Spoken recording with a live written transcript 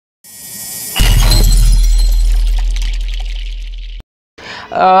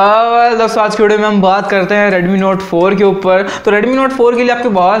दोस्तों आज की वीडियो में हम बात करते हैं Redmi Note 4 के ऊपर। तो Redmi Note 4 के लिए आपके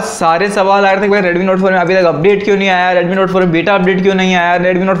बहुत सारे सवाल आ रहे थे कि भाई Redmi Note 4 में अभी तक अपडेट क्यों नहीं आया, Redmi Note 4 में बीटा अपडेट क्यों नहीं आया,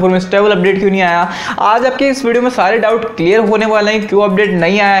 Redmi Note 4 में स्टेबल अपडेट क्यों नहीं आया। आज आपके इस वीडियो में सारे डाउट क्लियर होने वाले हैं क्यों अपडेट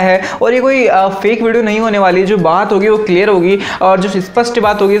नहीं आया है। और ये कोई फेक वीडियो नहीं होने वाली, जो बात होगी वो क्लियर होगी और जो स्पष्ट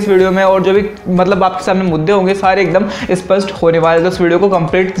बात होगी इस वीडियो में, और जो भी मतलब आपके सामने मुद्दे होंगे सारे एकदम स्पष्ट होने वाले। तो इस वीडियो को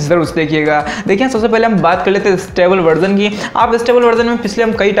कंप्लीट जरूर देखिएगा। देखिए सबसे पहले हम बात कर लेते हैं स्टेबल वर्जन की। आप स्टेबल वर्जन में पिछले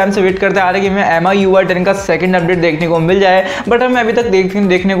हम कई टाइम से वेट करते आ रहे हैं कि हमें MIUI 10 का सेकंड अपडेट देखने को मिल जाए, बट हमें अभी तक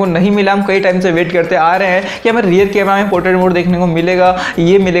देखने को नहीं मिला। हम कई टाइम से वेट करते आ रहे हैं कि हमें रियर कैमरा में पोर्ट्रेट मोड देखने को मिलेगा,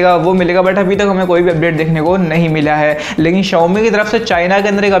 ये मिलेगा वो मिलेगा, बट अभी तक हमें कोई भी अपडेट देखने को नहीं मिला है। लेकिन Xiaomi की तरफ से चाइना के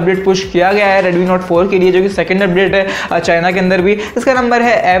अंदर एक अपडेट पुश किया गया है Redmi Note 4 के लिए, जो कि सेकंड अपडेट है चाइना के अंदर भी। इसका नंबर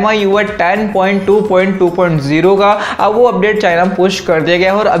है MIUI 10.2.2.0 का। अब वो अपडेट चाइना में पुश कर दिया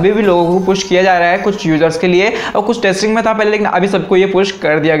गया है और अभी भी लोगों को पुश किया जा रहा है, कुछ यूजर्स के लिए, और कुछ टेस्टिंग में था पहले, लेकिन अभी सबको ये पुश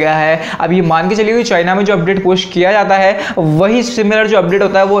कर दिया गया है। अब ये मान के चलिए कि चाइना में जो अपडेट पुश किया जाता है वही सिमिलर जो अपडेट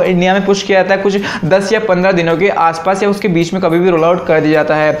होता है वो इंडिया में पुश किया जाता है कुछ 10 या 15 दिनों के आसपास, या उसके बीच में कभी भी रोल आउट कर दिया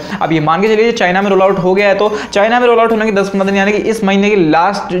जाता है। अब ये मान के चलिए चाइना में रोल आउट हो गया है, तो चाइना में रोल आउट होने के 10-15 दिन यानी कि इस महीने की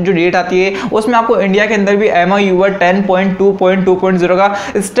लास्ट जो डेट आती है उसमें आपको इंडिया के अंदर भी MIUI 10.2.2.0 का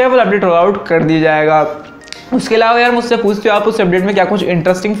स्टेबल अपडेट रोल आउट कर दिया जाएगा। उसके अलावा यार मुझसे पूछते हो आप उस अपडेट में क्या कुछ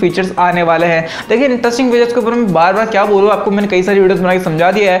इंटरेस्टिंग फीचर्स आने वाले हैं। देखिए इंटरेस्टिंग फीचर्स के ऊपर मैं बार बार क्या बोलूँ, आपको मैंने कई सारी वीडियोस बना के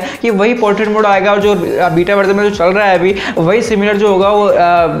समझा दिया है कि वही पोर्ट्रेट मोड आएगा और जो बीटा वर्जन में जो चल रहा है अभी वही सिमिलर जो होगा वो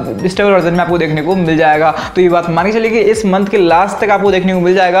स्टेबल वर्जन में आपको देखने को मिल जाएगा। तो ये बात मान के चलिए कि इस मंथ के लास्ट तक आपको देखने को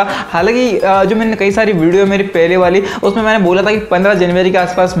मिल जाएगा। हालांकि जो मैंने कई सारी वीडियो मेरी पहले वाली उसमें मैंने बोला था कि 15 जनवरी के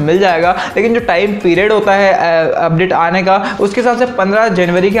आसपास मिल जाएगा, लेकिन जो टाइम पीरियड होता है अपडेट आने का उसके हिसाब से 15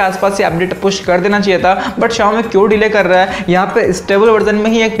 जनवरी के आसपास से अपडेट पुश कर देना चाहिए था। बट Xiaomi क्यों डिले कर रहा है, यहाँ पे स्टेबल वर्जन में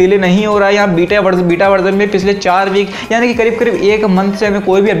ही एक डिले नहीं हो रहा है, यहाँ बीटा वर्जन में पिछले 4 वीक यानी कि करीब 1 मंथ से हमें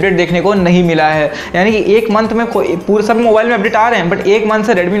कोई भी अपडेट देखने को नहीं मिला है। यानी कि 1 मंथ में पूरे सब मोबाइल में अपडेट आ रहे हैं, बट 1 मंथ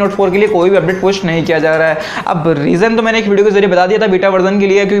से Redmi Note 4 के लिए कोई भी अपडेट पुश नहीं किया जा रहा है। अब रीजन तो मैंने एक वीडियो के जरिए बता दिया था बीटा वर्जन के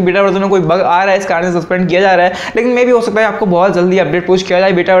लिए, क्योंकि बीटा वर्जन में कोई बग आ रहा है इस कारण से सस्पेंड किया जा रहा है। लेकिन मे भी हो सकता है आपको बहुत जल्दी अपडेट पुश किया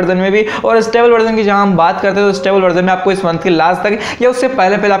जाए बीटा वर्जन में भी। और स्टेबल वर्जन की जहां हम बात करते हैं तो स्टेबल वर्जन में आपको इस मंथ के लास्ट तक या उससे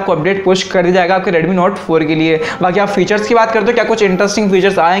पहले आपको अपडेट पुश कर दिया जाएगा आपके Redmi Note 4 के लिए। बाकी आप फीचर्स की बात करते हो क्या कुछ इंटरेस्टिंग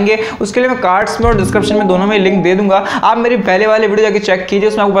फीचर्स आएंगे, उसके लिए मैं कार्ड्स में और डिस्क्रिप्शन में दोनों में लिंक दे दूंगा। आप मेरी पहले वाले वीडियो जाके चेक कीजिए,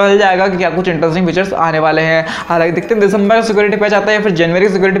 उसमें आपको पता चल जाएगा कि क्या कुछ इंटरेस्टिंग फीचर्स आने वाले हैं। हालांकि देखते हैं दिसंबर का सिक्योरिटी पैच आता है या फिर जनवरी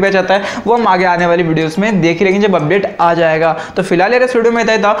का सिक्योरिटी पैच आता है, वो हम आगे आने वाली वीडियोस में देख लेंगे जब अपडेट आ जाएगा। तो फिलहाल यार इस वीडियो में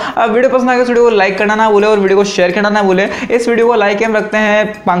इतना था। वीडियो पसंद आएगा इस वीडियो को लाइक करना ना भूले और वीडियो को शेयर करना ना भूले। इस वीडियो को लाइक हम रखते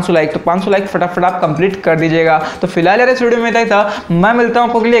हैं 500 लाइक, तो 500 लाइक फटाफट आप कंप्लीट कर दीजिएगा। तो फिलहाल यार इस वीडियो में इतना था। मैं मिलता हूं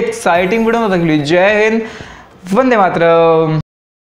आपको अगली एक्साइटिंग वीडियो में। तक के लिए जय हिंद, वंदे मातरम।